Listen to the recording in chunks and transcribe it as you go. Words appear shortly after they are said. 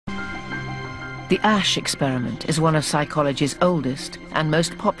The Asch experiment is one of psychology's oldest and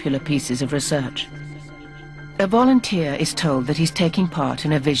most popular pieces of research. A volunteer is told that he's taking part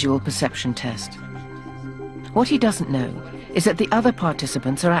in a visual perception test. What he doesn't know is that the other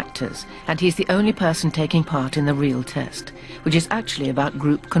participants are actors, and he's the only person taking part in the real test, which is actually about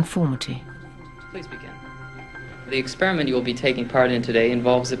group conformity. Please begin. The experiment you will be taking part in today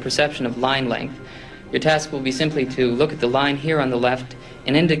involves the perception of line length. Your task will be simply to look at the line here on the left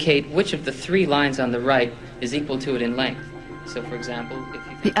and indicate which of the 3 lines on the right is equal to it in length. So, for example,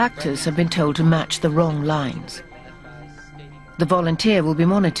 if you... The actors have been told to match the wrong lines. The volunteer will be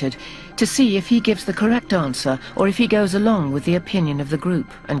monitored to see if he gives the correct answer or if he goes along with the opinion of the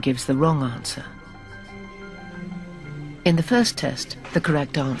group and gives the wrong answer. In the first test, the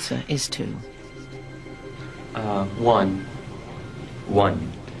correct answer is 2. 1.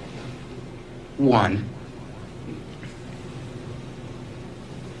 1. 1.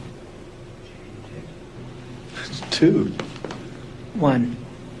 2. 1.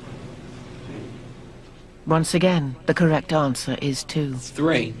 Once again, the correct answer is 2.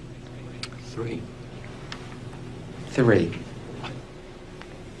 3. 3. 3.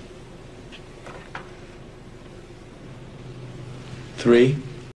 3.